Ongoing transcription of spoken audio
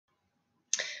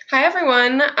Hi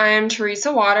everyone, I'm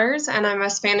Teresa Waters and I'm a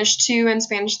Spanish 2 and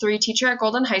Spanish 3 teacher at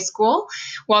Golden High School.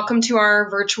 Welcome to our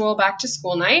virtual back to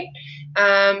school night.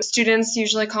 Students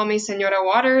usually call me Senora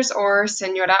Waters or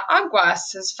Senora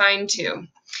Aguas is fine too.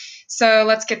 So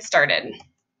let's get started.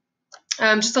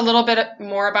 Just a little bit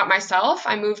more about myself.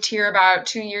 I moved here about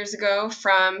 2 years ago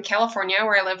from California,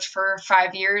 where I lived for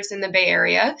 5 years in the Bay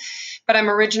Area, but I'm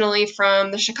originally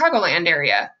from the Chicagoland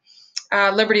area.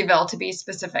 Libertyville, to be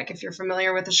specific, if you're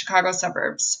familiar with the Chicago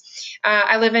suburbs.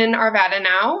 I live in Arvada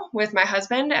now with my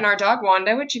husband and our dog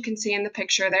Wanda, which you can see in the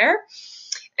picture there.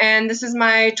 And this is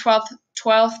my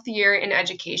 12th year in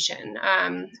education.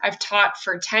 I've taught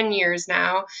for 10 years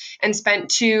now and spent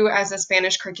 2 as a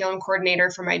Spanish curriculum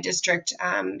coordinator for my district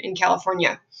in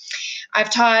California.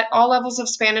 I've taught all levels of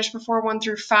Spanish before, 1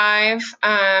 through 5.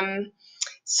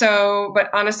 But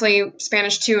honestly,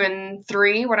 Spanish 2 and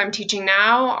 3, what I'm teaching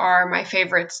now, are my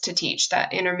favorites to teach.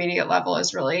 That intermediate level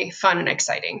is really fun and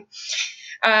exciting.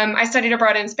 I studied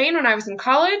abroad in Spain when I was in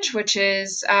college, which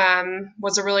was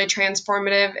a really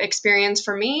transformative experience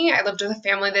for me. I lived with a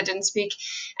family that didn't speak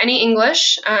any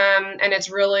English, and it's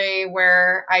really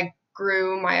where I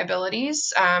grew my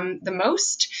abilities the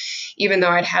most, even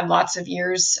though I'd had lots of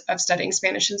years of studying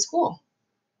Spanish in school.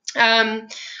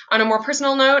 On a more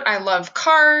personal note, I love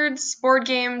cards, board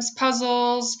games,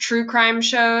 puzzles, true crime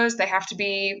shows. They have to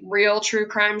be real true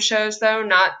crime shows, though,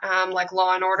 not like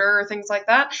Law and Order or things like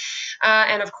that.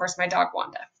 And of course, my dog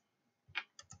Wanda.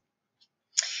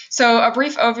 So a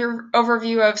brief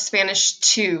overview of Spanish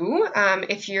 2.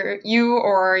 If you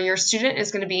or your student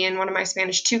is going to be in one of my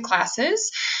Spanish 2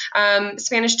 classes,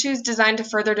 Spanish 2 is designed to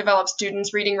further develop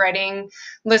students' reading, writing,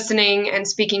 listening, and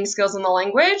speaking skills in the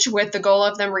language with the goal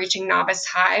of them reaching novice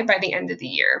high by the end of the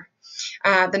year.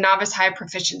 The novice high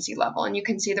proficiency level. And you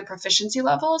can see the proficiency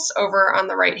levels over on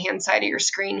the right-hand side of your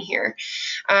screen here.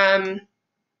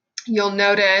 You'll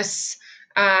notice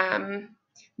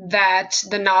that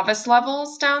the novice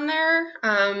levels down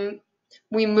there,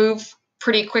 we move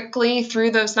pretty quickly through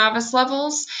those novice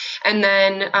levels, and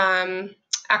then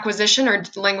acquisition or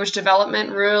language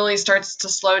development really starts to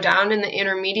slow down in the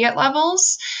intermediate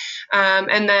levels,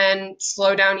 and then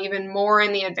slow down even more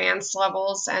in the advanced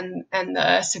levels and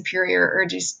the superior or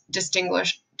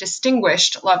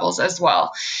distinguished levels as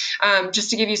well. Just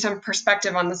to give you some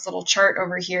perspective on this little chart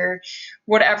over here,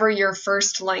 whatever your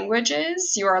first language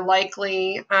is, you are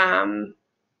likely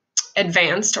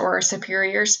advanced or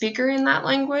superior speaker in that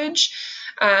language.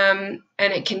 And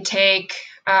it can take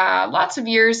lots of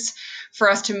years for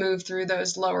us to move through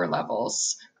those lower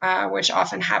levels, which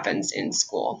often happens in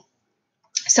school.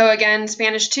 So again,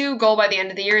 Spanish 2, goal by the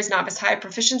end of the year is novice high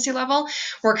proficiency level.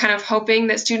 We're kind of hoping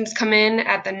that students come in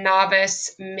at the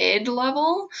novice mid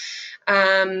level,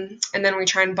 and then we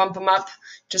try and bump them up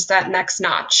just that next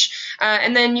notch.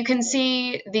 And then you can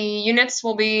see the units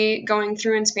we'll be going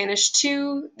through in Spanish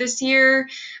 2 this year.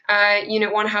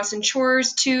 Unit 1, house and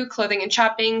chores, 2, clothing and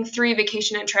shopping, 3,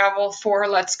 vacation and travel, 4,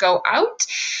 let's go out,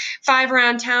 5,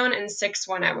 around town, and 6,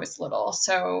 when I was little.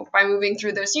 So by moving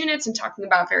through those units and talking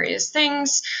about various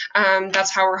things,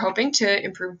 that's how we're hoping to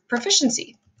improve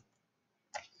proficiency.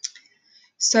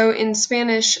 So in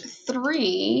Spanish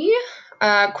 3,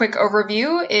 quick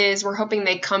overview is we're hoping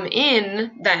they come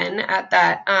in then at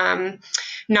that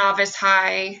novice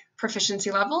high proficiency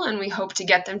level, and we hope to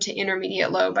get them to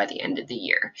intermediate low by the end of the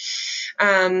year.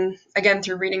 Again,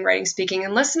 through reading, writing, speaking,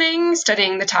 and listening,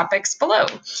 studying the topics below.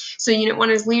 So Unit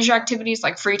 1 is leisure activities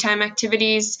like free time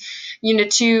activities.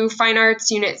 Unit 2, fine arts.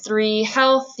 Unit 3,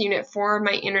 health. Unit 4,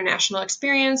 my international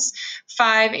experience.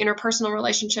 5, interpersonal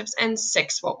relationships. And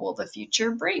 6, what will the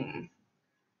future bring?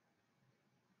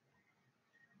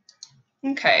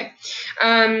 Okay,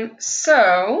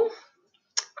 so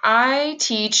I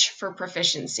teach for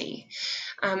proficiency,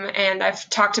 and I've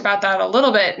talked about that a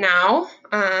little bit now,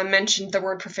 mentioned the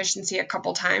word proficiency a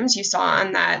couple times. You saw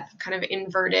on that kind of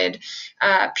inverted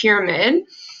pyramid,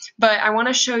 but I want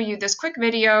to show you this quick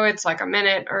video. It's like a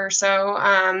minute or so,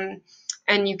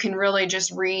 and you can really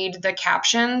just read the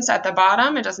captions at the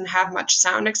bottom. It doesn't have much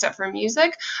sound except for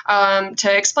music,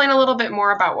 to explain a little bit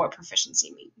more about what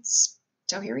proficiency means.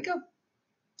 So here we go.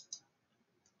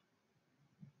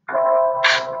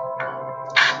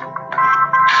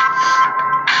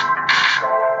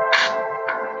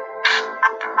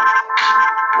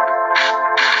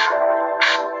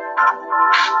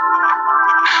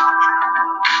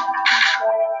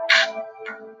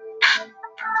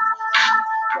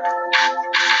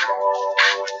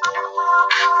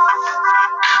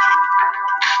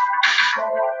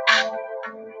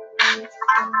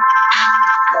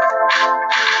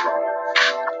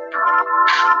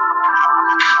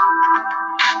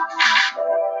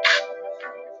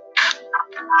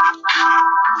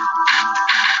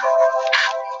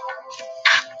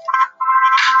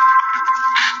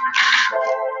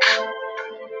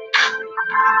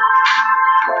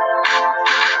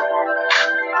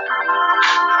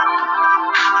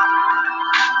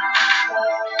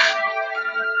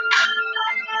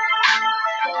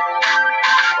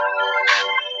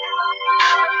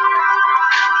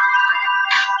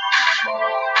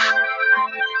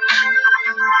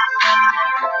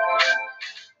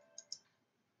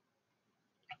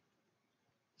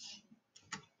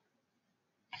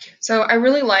 So I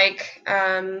really like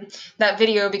that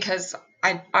video because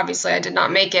I did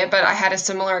not make it, but I had a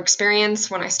similar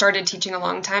experience when I started teaching a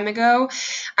long time ago.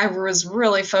 I was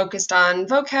really focused on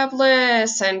vocab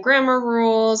lists and grammar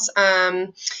rules,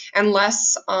 and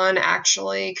less on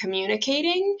actually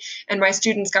communicating. And my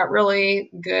students got really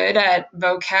good at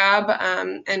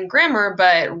vocab and grammar,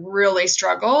 but really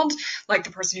struggled, like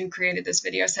the person who created this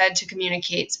video said, to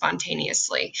communicate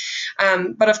spontaneously.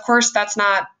 But of course, that's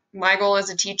not my goal as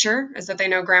a teacher, is that they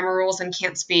know grammar rules and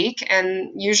can't speak.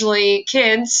 And usually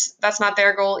kids, that's not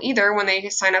their goal either when they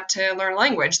sign up to learn a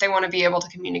language. They want to be able to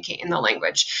communicate in the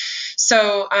language.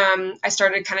 So I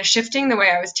started kind of shifting the way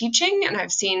I was teaching, and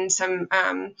I've seen some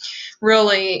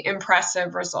really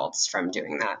impressive results from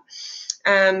doing that.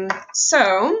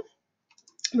 So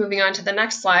moving on to the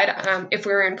next slide, if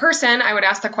we were in person, I would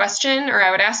ask the question, or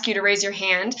I would ask you to raise your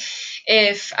hand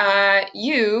if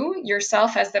you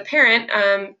yourself as the parent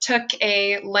took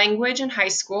a language in high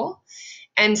school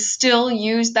and still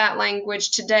use that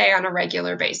language today on a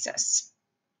regular basis.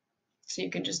 So you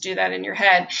can just do that in your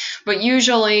head. But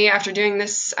usually after doing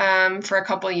this for a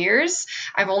couple years,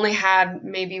 I've only had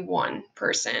maybe one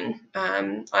person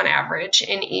on average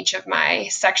in each of my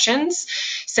sections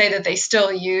say that they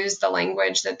still use the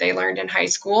language that they learned in high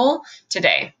school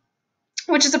today,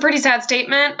 which is a pretty sad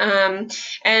statement.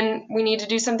 And we need to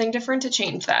do something different to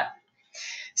change that.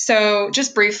 So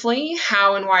just briefly,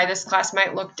 how and why this class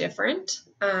might look different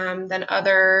than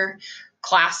other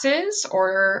classes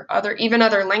or even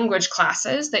other language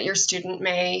classes that your student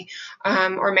may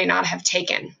or may not have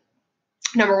taken.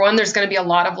 Number one, there's going to be a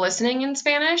lot of listening in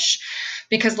Spanish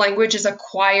because language is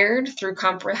acquired through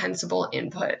comprehensible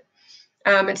input.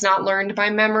 It's not learned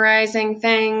by memorizing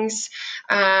things.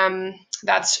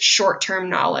 That's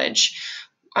short-term knowledge.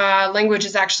 Language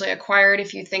is actually acquired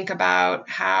if you think about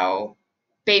how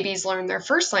babies learn their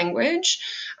first language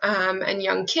and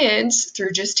young kids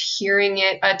through just hearing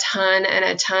it a ton and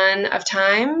a ton of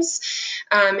times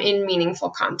in meaningful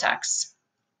contexts.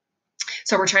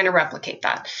 So we're trying to replicate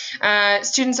that.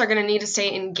 Students are going to need to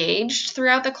stay engaged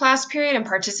throughout the class period and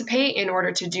participate in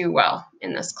order to do well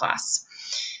in this class,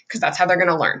 because that's how they're going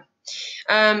to learn.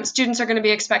 Students are going to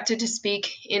be expected to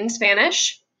speak in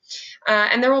Spanish.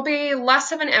 And there will be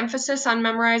less of an emphasis on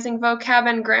memorizing vocab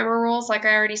and grammar rules, like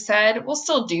I already said. We'll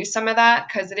still do some of that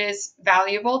because it is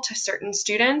valuable to certain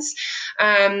students,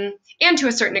 and to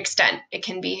a certain extent, it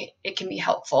can be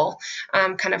helpful,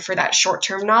 kind of for that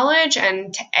short-term knowledge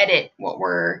and to edit what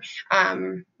we're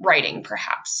writing,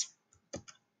 perhaps.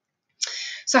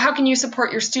 So how can you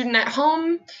support your student at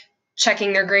home?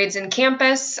 Checking their grades in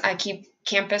campus. I keep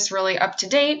campus really up to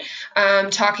date,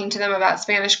 talking to them about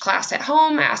Spanish class at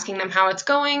home, asking them how it's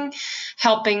going,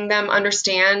 helping them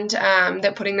understand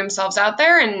that putting themselves out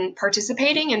there and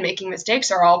participating and making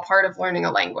mistakes are all part of learning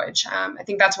a language. I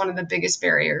think that's one of the biggest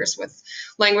barriers with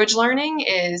language learning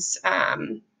is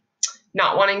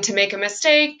not wanting to make a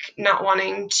mistake, not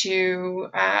wanting to,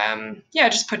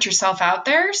 just put yourself out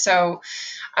there. So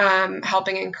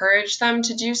helping encourage them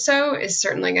to do so is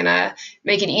certainly going to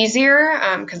make it easier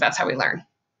because that's how we learn.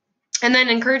 And then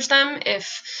encourage them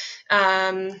if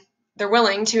they're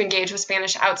willing to engage with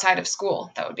Spanish outside of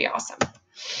school. That would be awesome.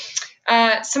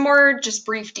 Some more just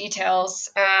brief details.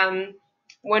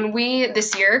 When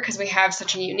this year, because we have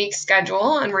such a unique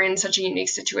schedule and we're in such a unique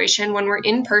situation, when we're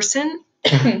in person,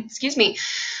 excuse me,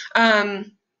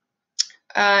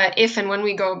 if and when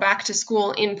we go back to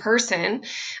school in person,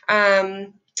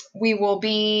 we will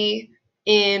be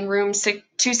in room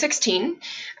 216,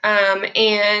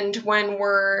 and when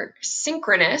we're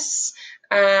synchronous,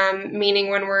 meaning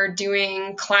when we're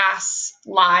doing class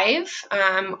live,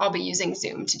 I'll be using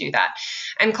Zoom to do that.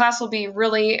 And class will be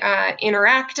really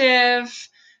interactive,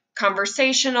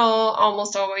 conversational,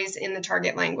 almost always in the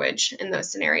target language in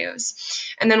those scenarios.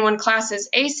 And then when class is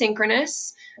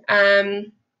asynchronous,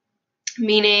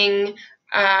 meaning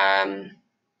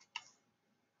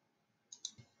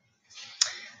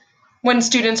when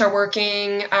students are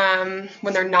working,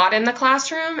 when they're not in the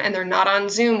classroom and they're not on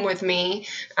Zoom with me,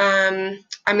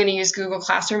 I'm going to use Google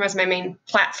Classroom as my main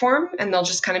platform, and they'll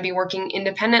just kind of be working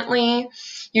independently,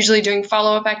 usually doing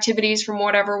follow-up activities from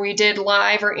whatever we did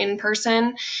live or in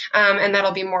person, and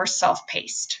that'll be more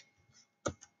self-paced.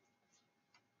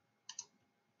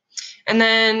 And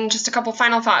then just a couple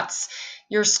final thoughts.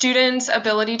 Your students'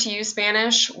 ability to use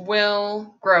Spanish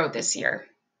will grow this year.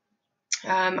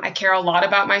 I care a lot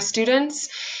about my students.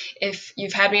 If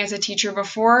you've had me as a teacher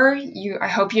before, I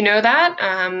hope you know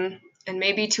that. and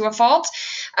maybe to a fault,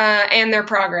 and their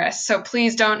progress. So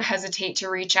please don't hesitate to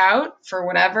reach out for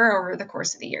whatever over the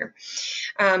course of the year.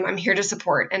 I'm here to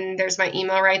support, and there's my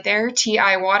email right there,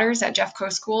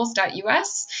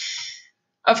 tiwaters@jeffcoschools.us.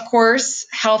 Of course,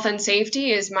 health and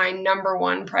safety is my number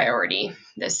one priority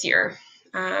this year.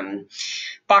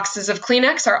 Boxes of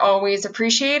Kleenex are always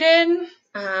appreciated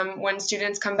when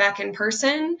students come back in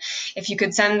person. If you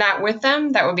could send that with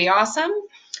them, that would be awesome.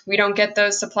 We don't get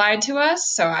those supplied to us,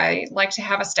 so I like to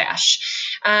have a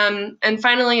stash. And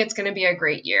finally, it's going to be a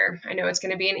great year. I know it's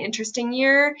going to be an interesting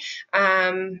year,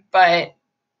 but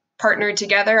partnered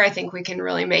together, I think we can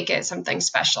really make it something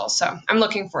special. So I'm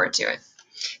looking forward to it.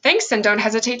 Thanks, and don't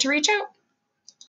hesitate to reach out.